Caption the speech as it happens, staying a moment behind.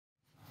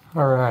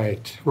All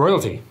right,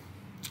 Royalty.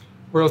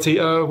 Royalty,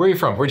 where are you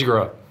from? Where'd you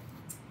grow up?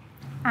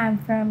 I'm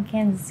from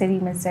Kansas City,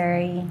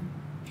 Missouri.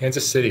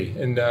 Kansas City.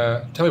 And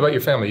tell me about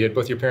your family. You had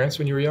both your parents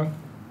when you were young?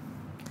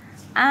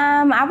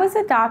 I was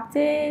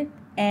adopted,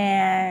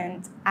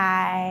 and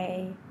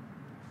I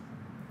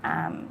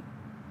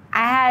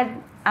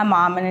had a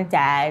mom and a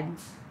dad,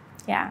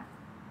 yeah,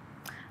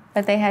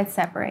 but they had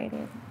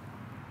separated.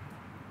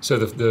 So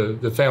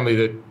the family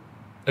that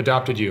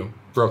adopted you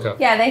broke up?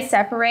 Yeah, they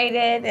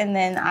separated, and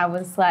then I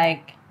was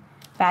like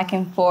back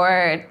and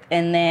forth,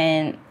 and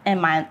then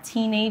in my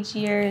teenage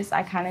years,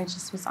 I kind of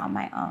just was on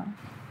my own.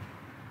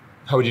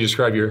 How would you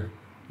describe your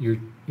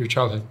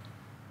childhood?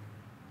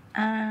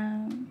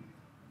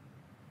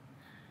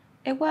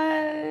 It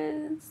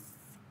was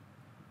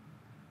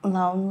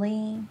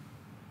lonely.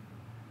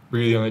 Were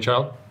you the only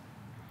child?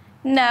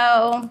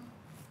 No.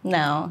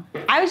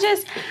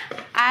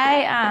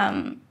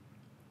 I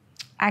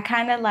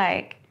kind of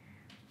like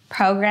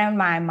programmed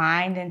my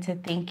mind into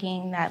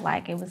thinking that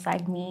like it was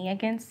like me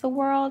against the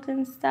world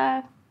and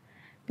stuff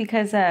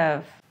because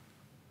of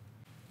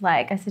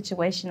like a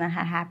situation that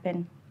had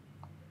happened.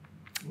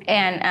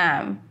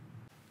 And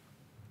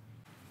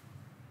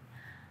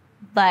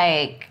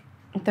like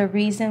the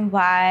reason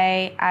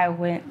why I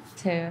went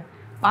to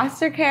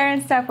foster care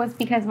and stuff was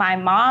because my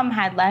mom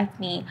had left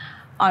me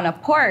on a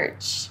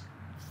porch.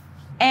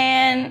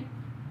 And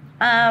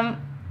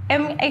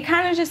it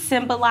kind of just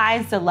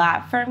symbolized a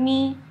lot for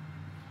me.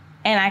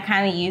 And I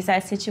kind of used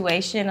that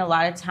situation a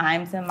lot of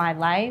times in my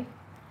life,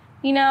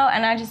 you know?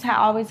 And I just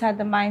always had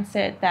the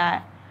mindset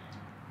that,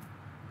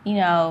 you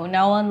know,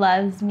 no one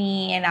loves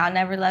me and I'll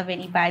never love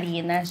anybody,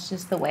 and that's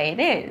just the way it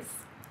is.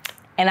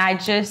 And I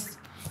just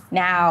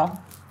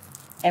now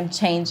am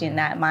changing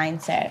that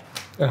mindset.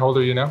 And how old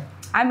are you now?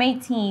 I'm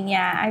 18,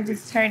 yeah. I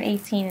just turned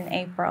 18 in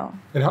April.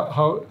 And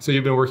so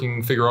you've been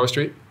working Figueroa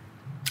Street?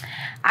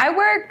 I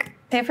work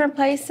different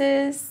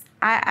places.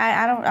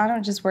 I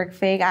don't just work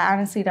Fig. I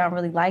honestly don't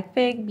really like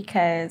Fig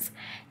because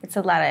it's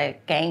a lot of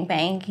gang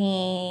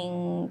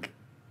banging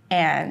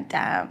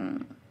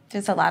and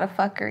just a lot of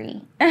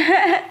fuckery.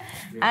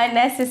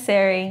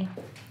 Unnecessary.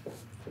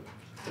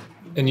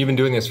 And you've been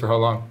doing this for how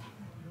long?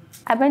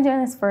 I've been doing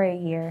this for a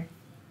year.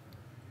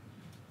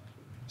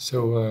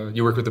 So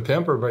you work with a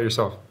pimp or by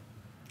yourself?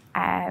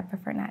 I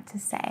prefer not to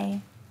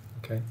say.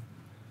 Okay.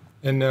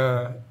 And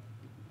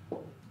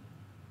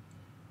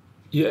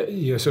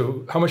yeah.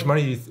 So how much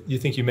money do you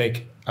think you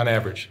make on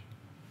average?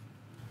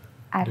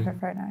 I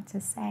prefer not to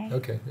say.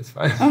 Okay, that's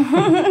fine.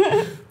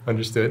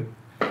 Understood.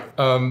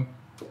 And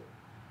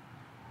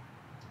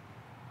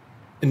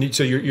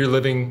so you're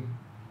living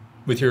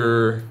with do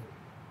you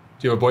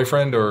have a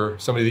boyfriend or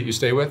somebody that you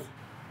stay with?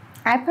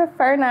 I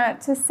prefer not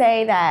to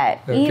say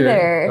that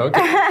either.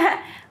 Okay.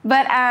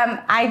 But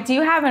I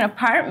do have an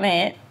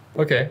apartment.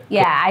 Okay.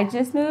 Yeah, I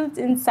just moved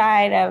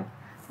inside of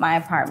my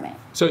apartment.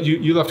 So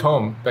you left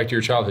home, back to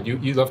your childhood.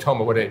 You left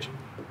home at what age?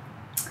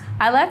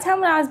 I left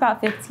home when I was about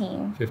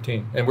 15.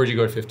 15. And where'd you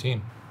go at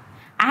 15?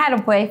 I had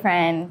a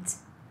boyfriend,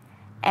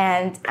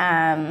 and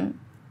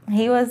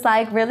he was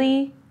like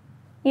really,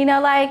 you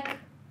know, like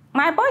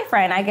my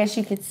boyfriend, I guess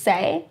you could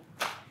say.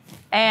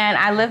 And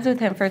I lived with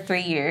him for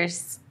 3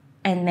 years.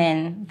 And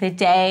then the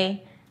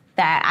day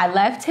that I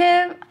left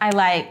him, I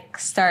like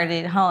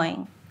started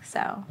hoeing.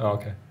 So. Oh,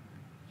 okay.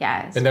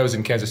 Yes. And that was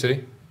in Kansas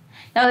City?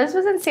 No, this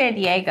was in San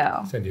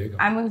Diego. San Diego.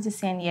 I moved to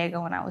San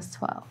Diego when I was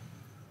 12.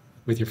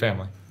 With your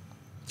family?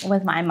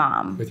 With my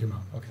mom. With your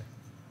mom, okay.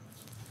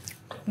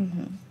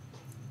 Mm-hmm.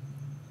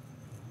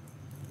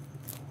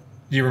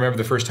 Do you remember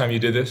the first time you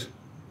did this?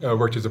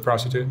 Worked as a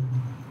prostitute?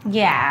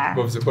 Yeah.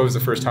 What was the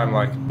first time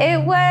like?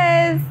 It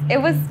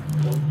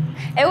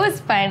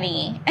was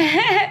funny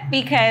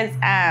because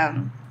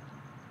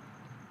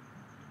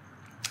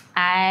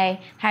I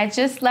had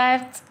just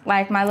left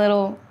like my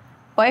little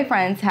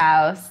boyfriend's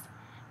house,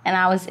 and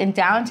I was in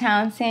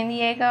downtown San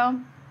Diego,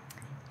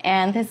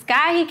 and this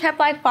guy, he kept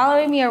like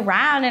following me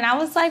around, and I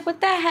was like,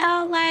 what the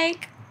hell?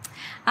 Like,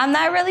 I'm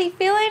not really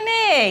feeling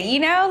it, you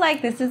know?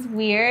 Like, this is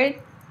weird.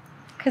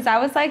 Because I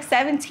was like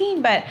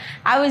 17, but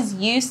I was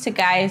used to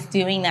guys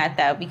doing that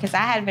though, because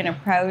I had been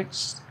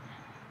approached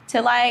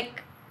to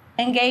like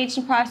engage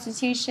in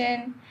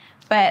prostitution,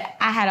 but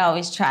I had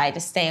always tried to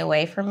stay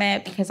away from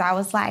it because I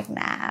was like,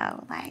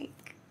 no, like,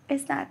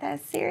 it's not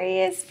that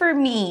serious for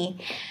me.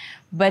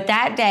 But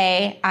that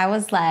day, I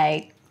was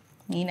like,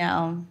 you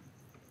know,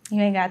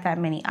 you ain't got that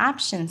many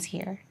options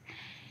here.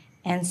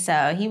 And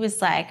so he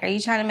was like, are you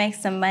trying to make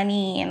some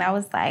money? And I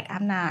was like,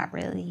 I'm not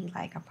really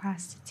like a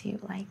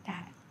prostitute like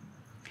that.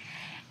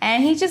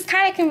 And he just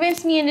kind of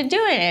convinced me into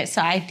doing it.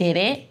 So I did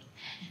it.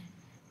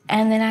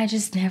 And then I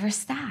just never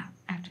stopped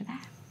after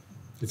that.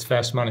 It's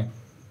fast money.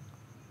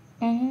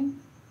 Mm-hmm.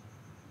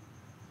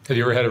 Have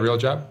you ever had a real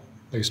job?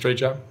 Like a straight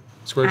job?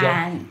 Square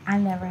job? I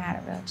never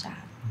had a real job.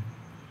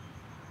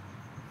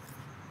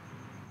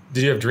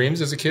 Did you have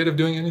dreams as a kid of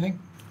doing anything?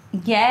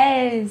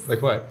 Yes.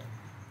 Like what?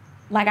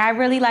 Like I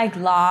really like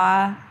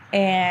law,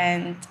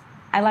 and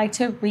I like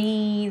to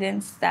read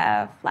and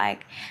stuff.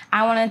 Like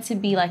I wanted to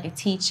be like a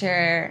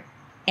teacher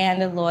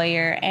and a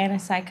lawyer and a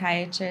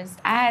psychiatrist.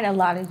 I had a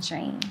lot of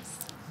dreams.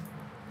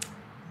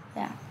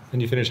 Yeah.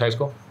 And you finished high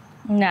school?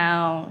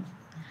 No.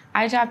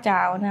 I dropped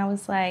out when I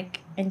was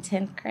like in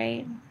 10th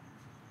grade.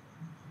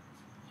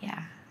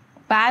 Yeah.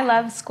 But I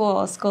loved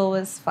school. School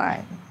was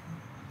fun.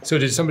 So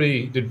do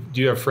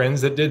you have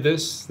friends that did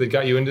this, that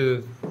got you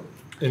into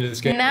this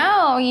game?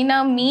 No, you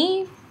know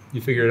me.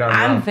 You figured it out on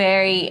your I'm own.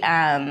 very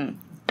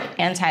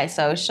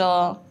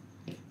antisocial.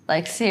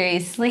 Like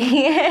seriously.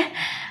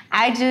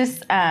 I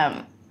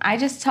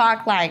just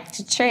talk like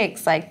to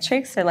Tricks. Like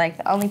Tricks are like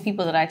the only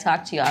people that I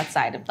talk to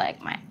outside of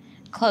like my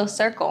close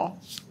circle,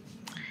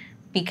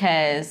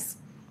 because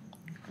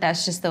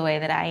that's just the way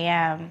that I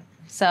am.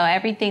 So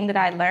everything that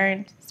I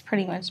learned is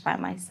pretty much by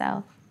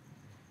myself.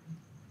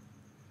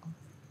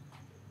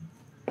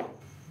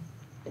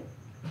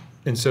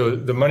 And so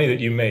the money that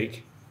you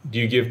make, do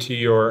you give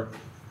to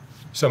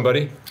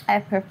somebody? I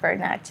prefer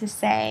not to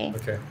say.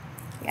 Okay.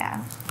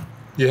 Yeah.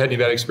 You had any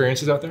bad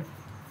experiences out there?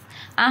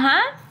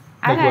 Uh-huh.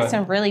 I've Like had what?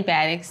 some really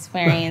bad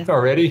experiences.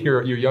 Already?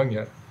 You're young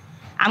yet.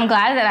 I'm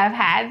glad that I've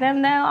had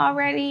them though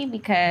already,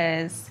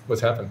 because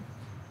What's happened?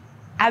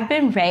 I've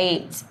been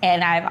raped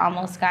and I've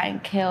almost gotten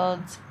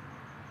killed.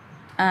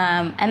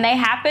 And they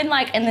happened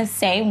like in the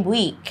same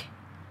week,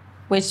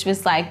 which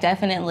was like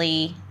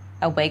definitely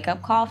a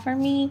wake-up call for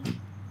me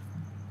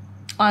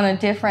on a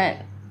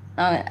different,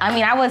 I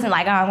mean, I wasn't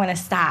like, oh, I'm gonna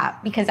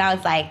stop, because I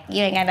was like,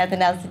 you ain't got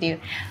nothing else to do.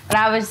 But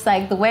I was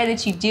like, the way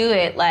that you do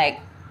it, like,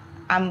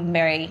 I'm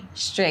very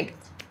strict.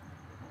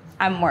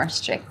 I'm more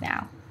strict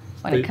now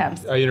when it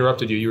comes. I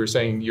interrupted you. You were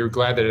saying you're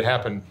glad that it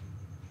happened.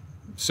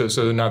 So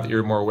now that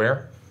you're more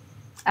aware?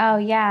 Oh,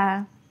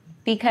 yeah.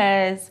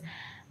 Because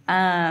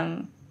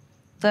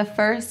the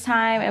first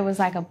time it was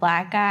like a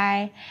black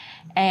guy,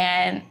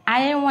 and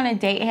I didn't want to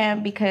date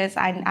him because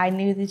I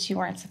knew that you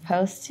weren't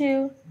supposed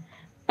to.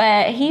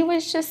 But he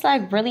was just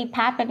like really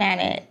popping at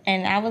it.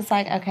 And I was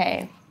like,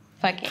 okay,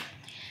 fuck it.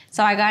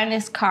 So I got in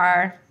this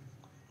car,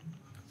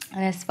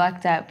 and it's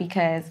fucked up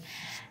because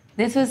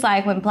this was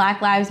like when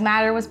Black Lives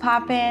Matter was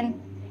popping.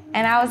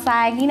 And I was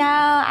like, you know,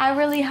 I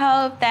really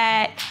hope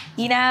that,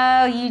 you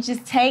know, you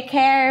just take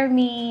care of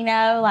me, you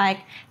know, like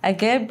a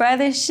good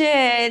brother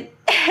should.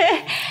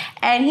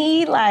 And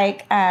he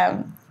like,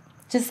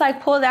 just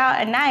like pulled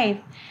out a knife,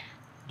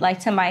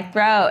 like to my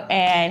throat.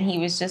 And he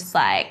was just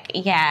like,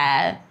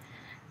 yeah,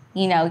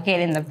 you know, get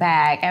in the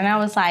bag. And I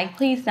was like,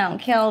 please don't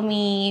kill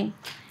me,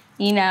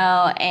 you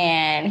know,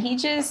 and he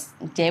just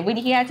did what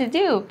he had to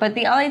do. But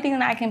the only thing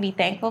that I can be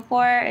thankful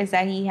for is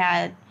that he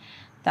had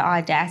the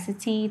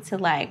audacity to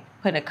like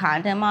put a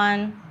condom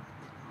on.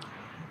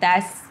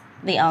 That's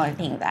the only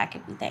thing that I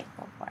could be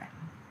thankful for.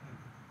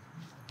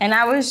 And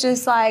I was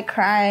just like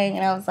crying,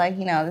 and I was like,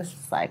 you know, this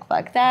is like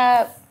fucked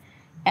up.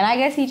 And I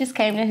guess he just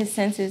came to his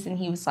senses, and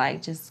he was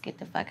like, just get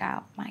the fuck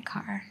out of my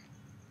car.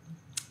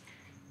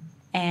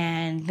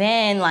 And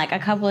then like a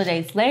couple of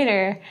days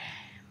later,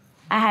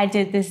 I had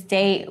did this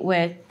date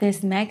with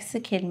this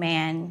Mexican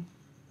man,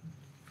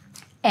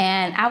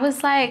 and I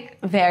was like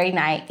very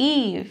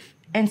naive.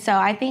 And so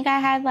I think I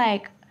had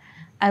like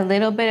a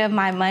little bit of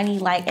my money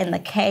like in the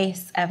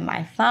case of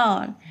my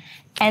phone.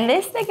 And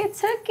this nigga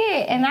took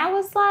it, and I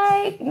was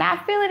like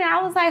not feeling it.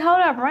 I was like, hold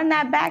up, run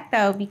that back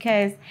though,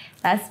 because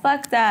that's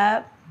fucked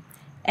up.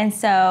 And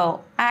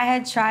so I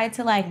had tried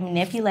to like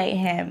manipulate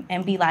him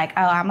and be like,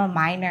 oh, I'm a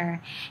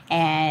minor,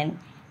 and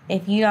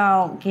if you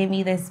don't give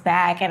me this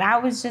back, and I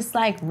was just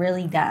like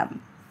really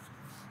dumb.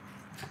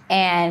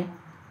 And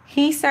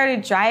he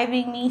started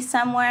driving me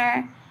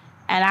somewhere,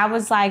 and I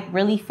was like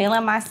really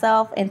feeling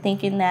myself and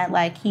thinking that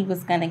like he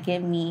was gonna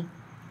give me,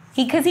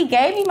 because he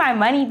gave me my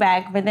money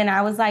back, but then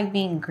I was like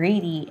being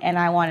greedy and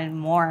I wanted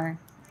more.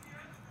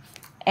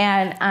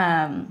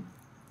 And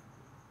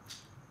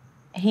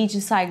he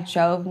just like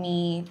drove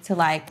me to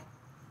like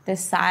the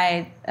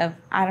side of,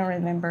 I don't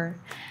remember,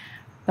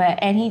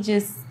 and he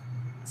just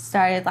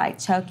started like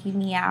choking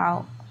me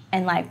out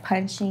and like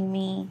punching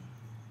me.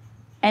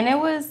 And it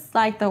was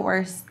like the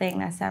worst thing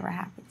that's ever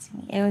happened to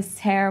me. It was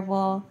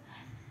terrible.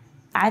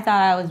 I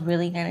thought I was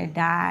really gonna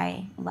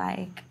die,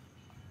 like,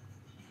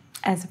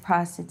 as a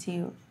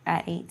prostitute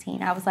at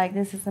 18. I was like,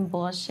 this is some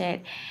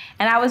bullshit.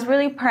 And I was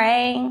really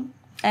praying,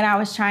 and I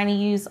was trying to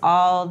use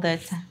all the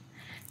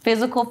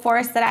physical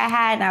force that I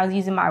had, and I was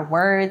using my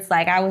words.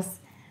 Like, I was,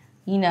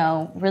 you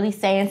know, really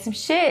saying some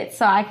shit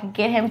so I could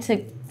get him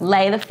to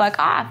lay the fuck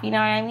off, you know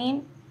what I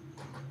mean?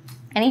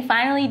 And he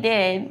finally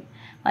did.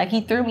 Like,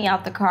 he threw me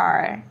out the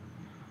car.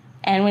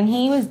 And when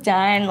he was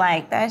done,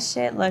 like, that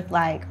shit looked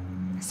like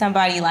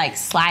somebody like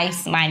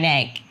sliced my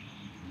neck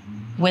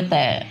with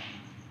a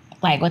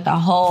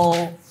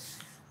whole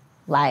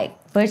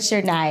like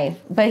butcher knife.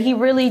 But he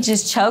really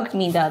just choked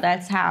me though.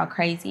 That's how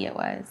crazy it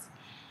was.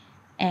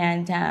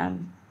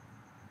 And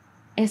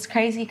it's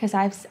crazy because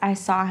I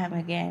saw him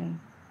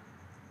again.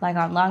 Like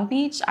on Long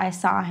Beach, I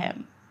saw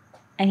him,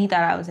 and he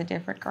thought I was a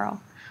different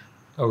girl.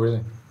 Oh,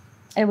 really?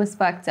 It was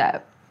fucked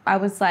up. I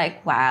was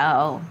like,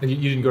 wow. And you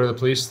didn't go to the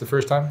police the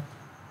first time?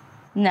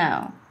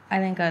 No. I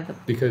didn't go to the...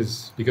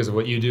 Because of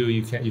what you do,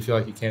 you feel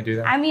like you can't do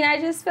that? I mean,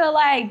 I just feel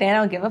like they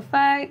don't give a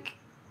fuck.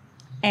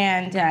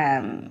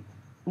 And,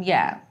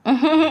 yeah.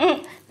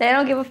 They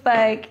don't give a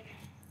fuck.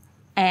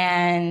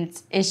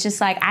 And it's just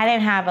like, I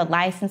didn't have a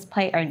license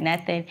plate or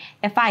nothing.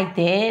 If I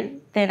did,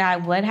 then I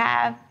would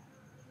have,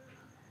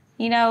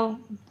 you know,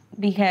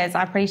 because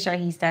I'm pretty sure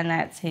he's done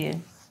that to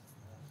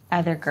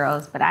other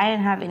girls. But I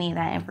didn't have any of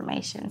that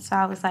information. So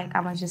I was like,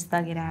 I'm going to just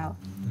thug it out.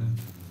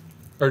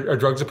 Are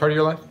drugs a part of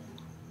your life?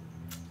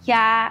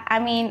 Yeah, I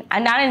mean,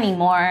 not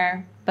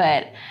anymore,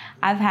 but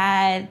I've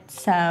had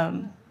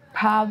some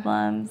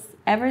problems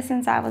ever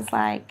since I was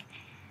like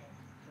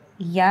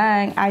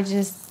young. I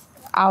just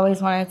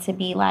always wanted to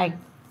be like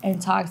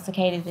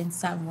intoxicated in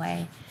some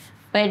way.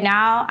 But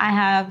now I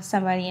have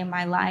somebody in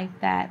my life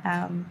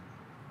that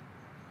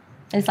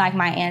is like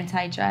my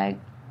anti-drug.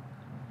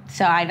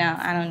 So I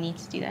don't need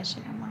to do that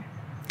shit anymore.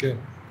 Good.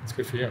 That's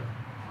good for you.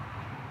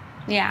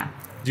 Yeah.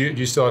 Do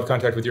you still have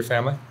contact with your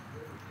family?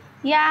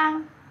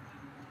 Yeah.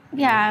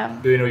 Yeah.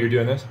 Do they know you're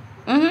doing this?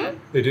 Mm-hmm.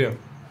 They do?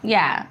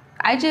 Yeah.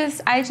 I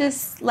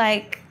just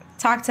like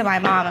talked to my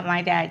mom and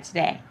my dad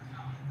today.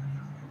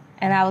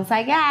 And I was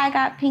like, yeah, I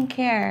got pink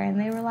hair. And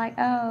they were like,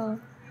 oh,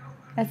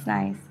 that's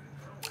nice.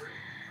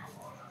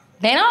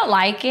 They don't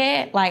like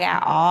it, like,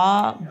 at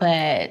all,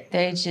 but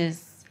they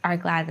just are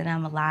glad that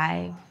I'm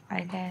alive,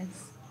 I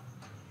guess.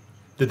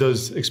 Did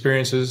those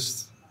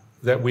experiences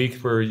that week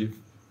where you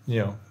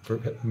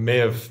may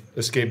have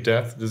escaped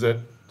death, does that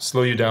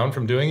slow you down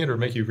from doing it or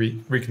make you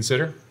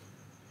reconsider?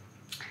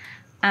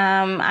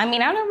 I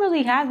mean, I don't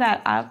really have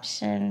that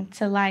option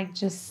to, like,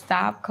 just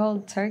stop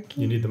cold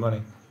turkey. You need the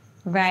money.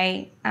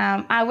 Right.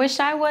 I wish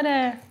I would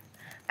have,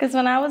 because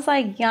when I was,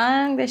 like,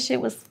 young, this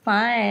shit was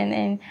fun,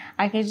 and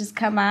I could just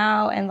come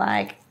out and,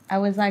 like, I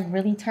was, like,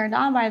 really turned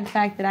on by the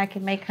fact that I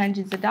could make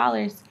hundreds of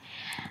dollars,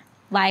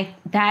 like,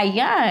 that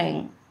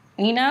young,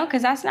 you know,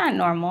 because that's not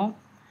normal.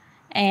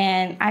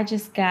 And I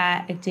just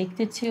got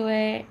addicted to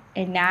it,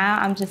 and now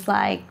I'm just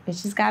like,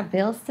 bitches got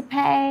bills to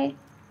pay,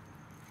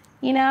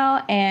 you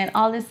know, and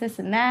all this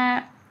and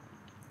that.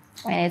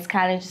 And it's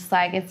kind of just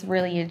like, it's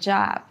really a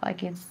job.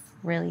 Like, it's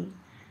really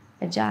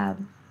a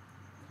job.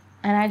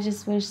 And I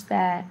just wish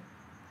that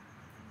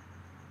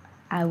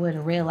I would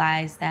have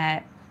realized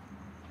that.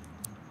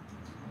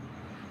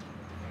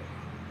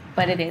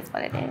 But it is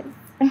what it is.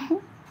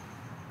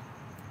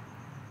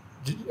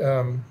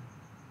 I'm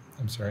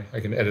sorry, I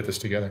can edit this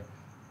together.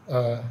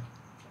 Do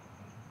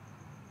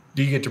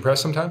you get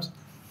depressed sometimes?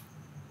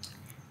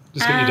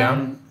 Just get you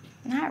down?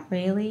 Not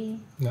really.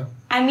 No?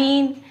 I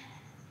mean,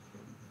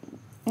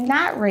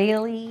 not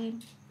really,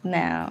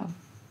 no.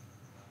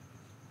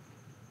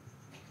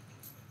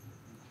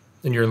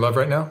 And you're in love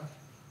right now?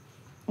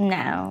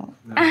 No.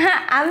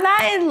 I'm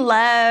not in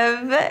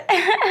love.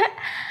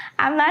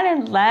 I'm not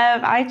in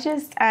love. I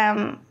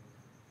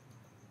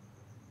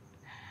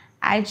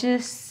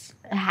just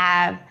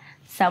have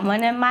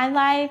someone in my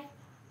life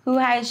who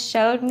has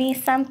showed me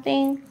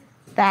something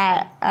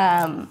that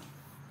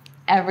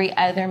every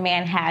other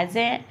man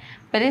hasn't.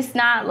 But it's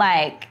not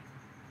like,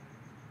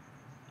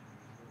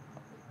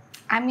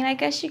 I mean, I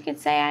guess you could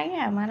say I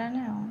am. I don't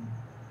know.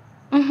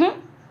 Mm-hmm.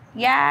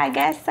 Yeah, I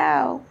guess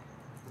so.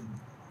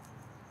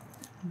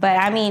 But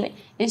I mean,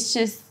 it's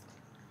just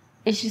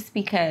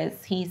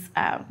because he's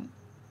a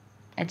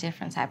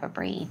different type of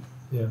breed.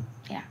 Yeah.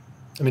 Yeah.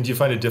 I mean, do you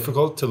find it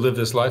difficult to live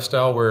this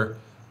lifestyle where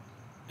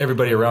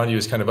everybody around you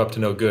is kind of up to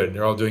no good?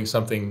 They're all doing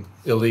something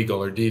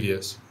illegal or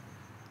devious,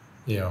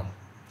 you know?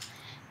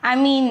 I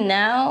mean,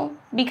 no,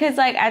 because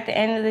like at the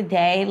end of the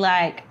day,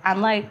 like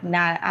I'm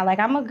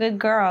a good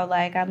girl.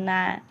 Like I'm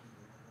not,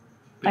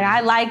 like I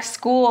like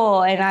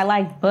school and I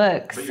like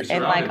books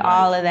and like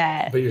all of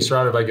that. But you're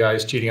surrounded by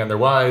guys cheating on their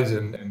wives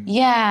and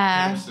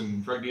yeah,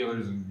 and drug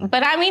dealers and.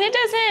 But I mean,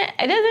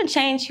 it doesn't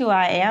change who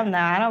I am though.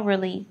 I don't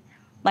really,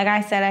 like I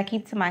said, I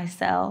keep to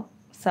myself.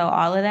 So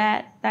all of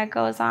that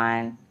goes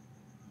on,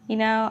 you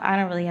know, I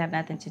don't really have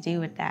nothing to do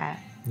with that.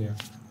 Yeah.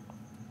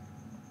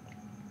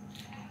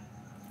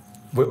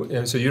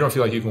 And so you don't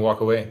feel like you can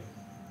walk away?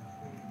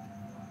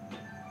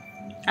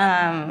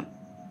 Not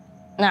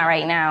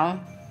right now.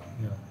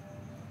 Yeah.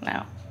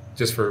 No.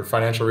 Just for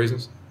financial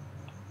reasons?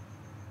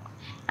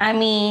 I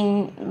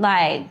mean,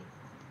 like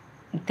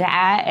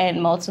that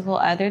and multiple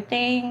other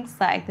things.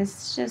 Like this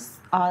is just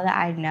all that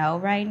I know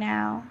right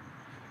now.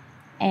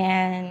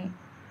 And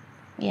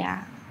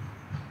yeah.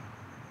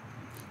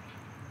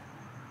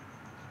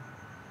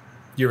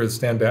 You ever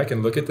stand back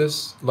and look at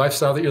this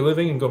lifestyle that you're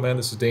living and go, man,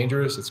 this is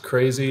dangerous, it's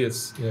crazy,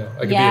 it's, you know, I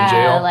could be in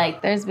jail? Yeah,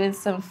 like there's been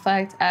some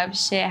fucked up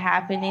shit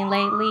happening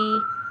lately.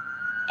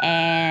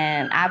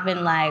 And I've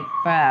been like,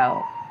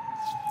 bro,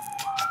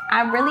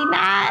 I'm really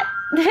not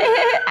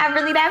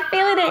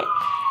feeling it.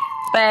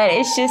 But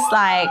it's just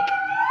like,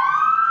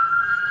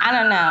 I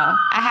don't know.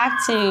 I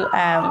have to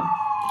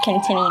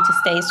continue to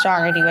stay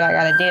strong and do what I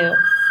gotta do.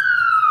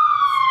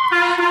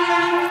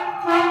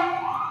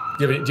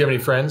 Do you have any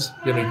friends?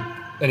 Do you have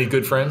any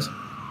good friends?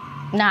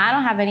 No, I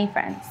don't have any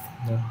friends.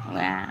 No.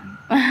 Yeah.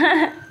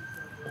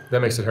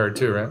 That makes it hard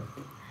too, right?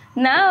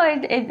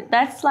 No,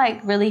 that's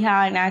like really how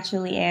I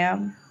naturally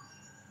am.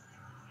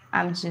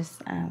 I'm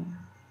just,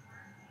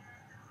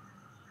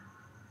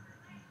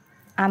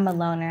 I'm a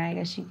loner, I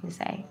guess you could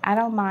say. I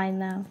don't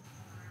mind though.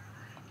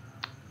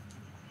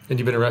 And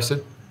you've been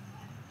arrested?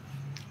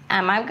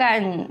 I've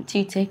gotten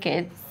 2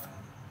 tickets.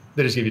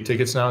 They just give you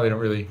tickets now? They don't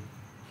really...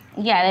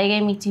 Yeah, they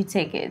gave me 2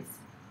 tickets.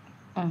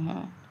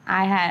 I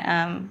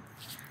had,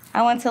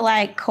 I went to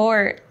like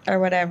court or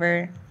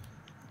whatever,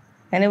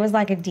 and it was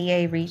like a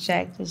DA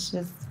recheck. It's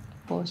just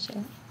bullshit.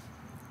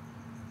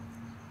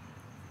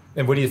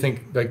 And what do you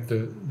think, like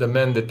the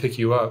men that pick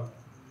you up,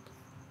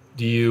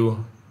 do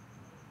you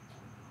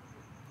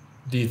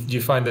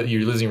find that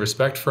you're losing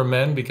respect for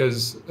men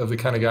because of the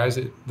kind of guys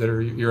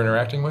you're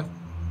interacting with?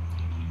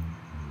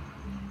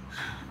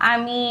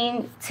 I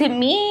mean, to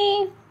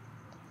me,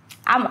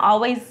 I'm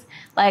always,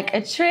 like,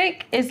 a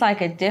trick is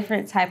like a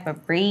different type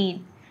of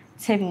breed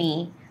to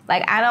me.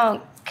 Like, I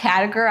don't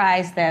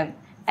categorize them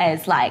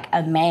as like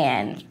a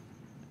man.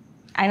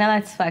 I know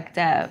that's fucked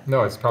up.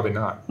 No, it's probably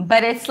not.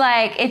 But it's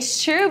like,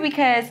 it's true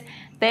because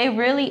they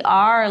really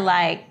are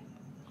like,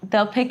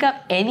 they'll pick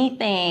up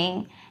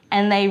anything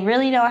and they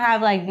really don't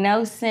have like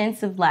no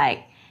sense of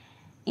like,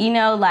 you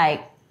know,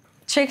 like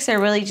tricks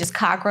are really just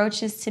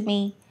cockroaches to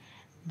me,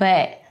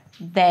 but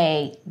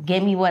they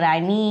give me what I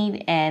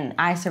need and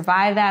I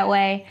survive that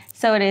way.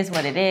 So it is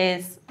what it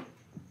is.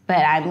 But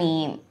I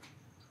mean,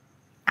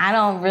 I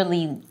don't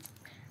really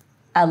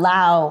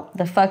allow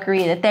the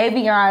fuckery that they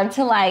be on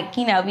to like,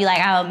 you know, be like,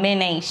 oh,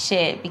 men ain't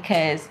shit,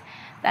 because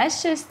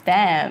that's just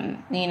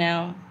them, you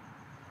know?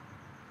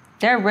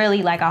 They're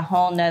really like a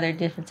whole nother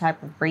different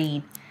type of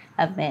breed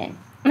of men.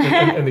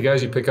 And the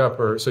guys you pick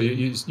up are, so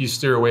you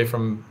steer away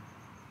from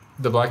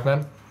the black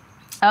men?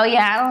 Oh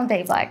yeah, I don't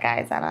date black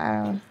guys. I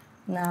don't.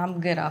 No, I'm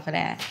good off of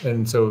that.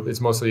 And so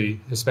it's mostly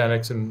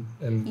Hispanics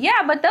and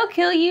yeah, but they'll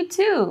kill you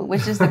too,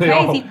 which is the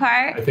crazy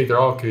part. I think they're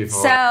all people.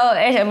 So,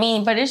 I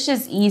mean, but it's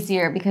just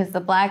easier because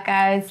the black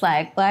guys,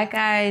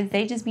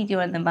 they just be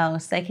doing the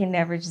most. They can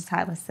never just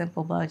have a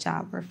simple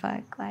blowjob or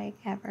fuck, like,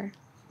 ever.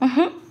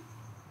 And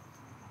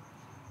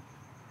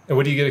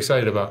what do you get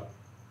excited about?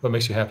 What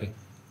makes you happy?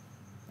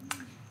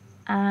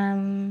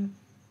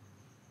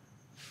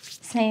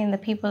 Seeing the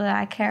people that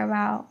I care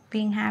about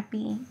being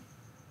happy.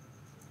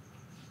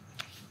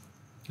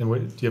 And do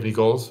you have any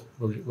goals?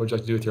 What would you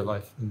like to do with your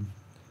life in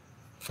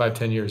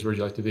 5-10 years? Where would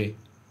you like to be?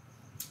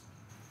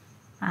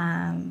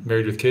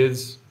 Married with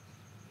kids?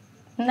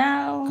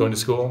 No. Going to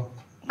school?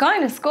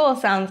 Going to school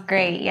sounds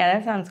great. Yeah,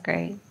 that sounds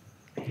great.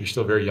 You're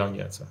still very young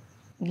yet, so.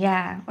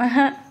 Yeah.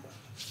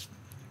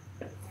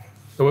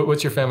 So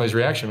what's your family's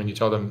reaction when you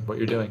tell them what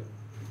you're doing?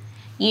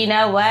 You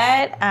know what?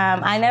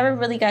 I never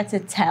really got to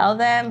tell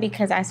them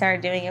because I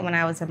started doing it when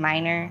I was a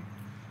minor.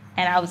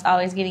 And I was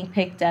always getting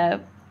picked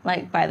up,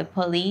 like, by the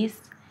police.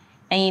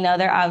 And, you know,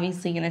 they're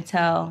obviously going to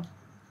tell,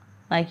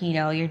 like, you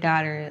know, your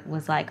daughter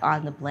was, like,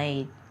 on the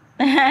blade.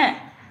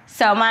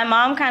 So my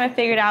mom kind of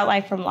figured out,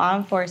 like, from law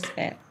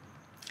enforcement.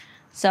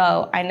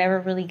 So I never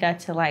really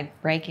got to,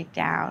 like, break it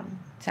down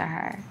to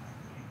her.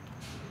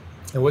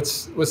 And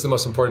what's the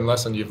most important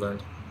lesson you've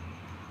learned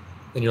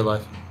in your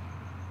life?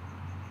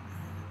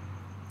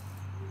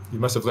 You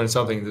must have learned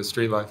something in the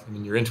street life. I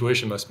mean, your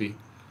intuition must be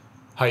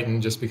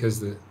heightened just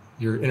because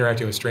you're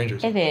interacting with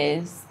strangers. It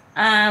is.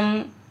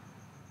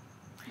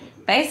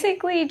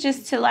 Basically,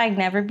 just to, like,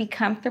 never be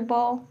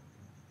comfortable.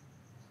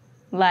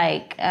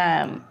 Like,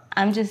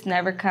 I'm just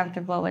never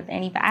comfortable with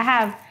anybody. I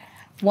have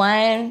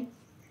one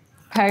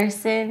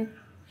person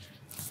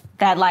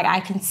that, like,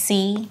 I can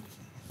see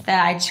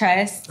that I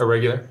trust. A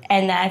regular?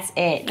 And that's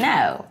it.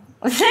 No.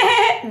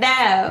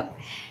 No.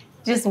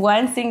 Just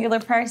one singular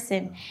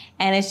person.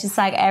 And it's just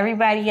like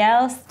everybody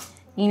else,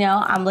 you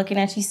know, I'm looking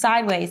at you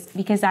sideways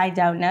because I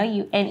don't know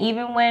you. And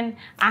even when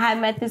I had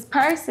met this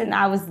person,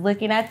 I was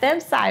looking at them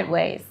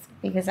sideways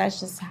because that's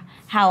just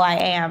how I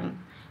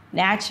am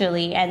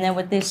naturally. And then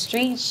with this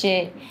street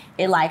shit,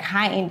 it like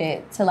heightened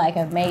it to like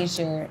a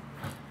major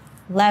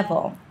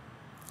level.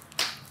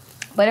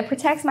 But it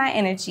protects my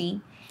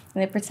energy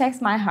and it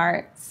protects my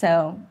heart.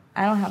 So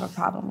I don't have a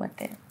problem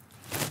with it.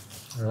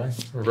 All right.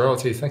 Well,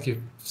 Royalty, thank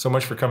you so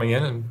much for coming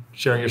in and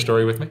sharing your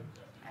story with me.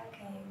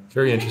 Okay.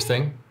 Very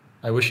interesting.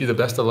 I wish you the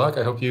best of luck.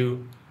 I hope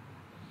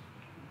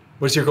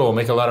what's your goal?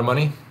 Make a lot of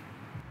money?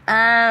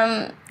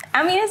 I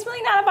mean, it's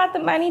really not about the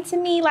money to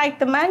me. Like,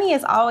 the money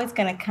is always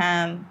gonna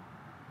come,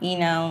 you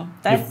know.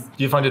 Do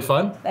you find it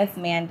fun? That's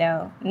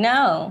Mando.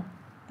 No,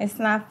 it's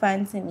not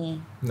fun to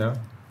me. No?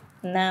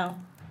 No.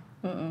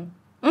 Mm-mm.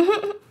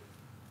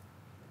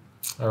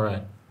 All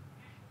right.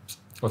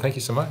 Well, thank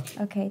you so much.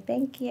 Okay,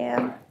 thank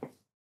you.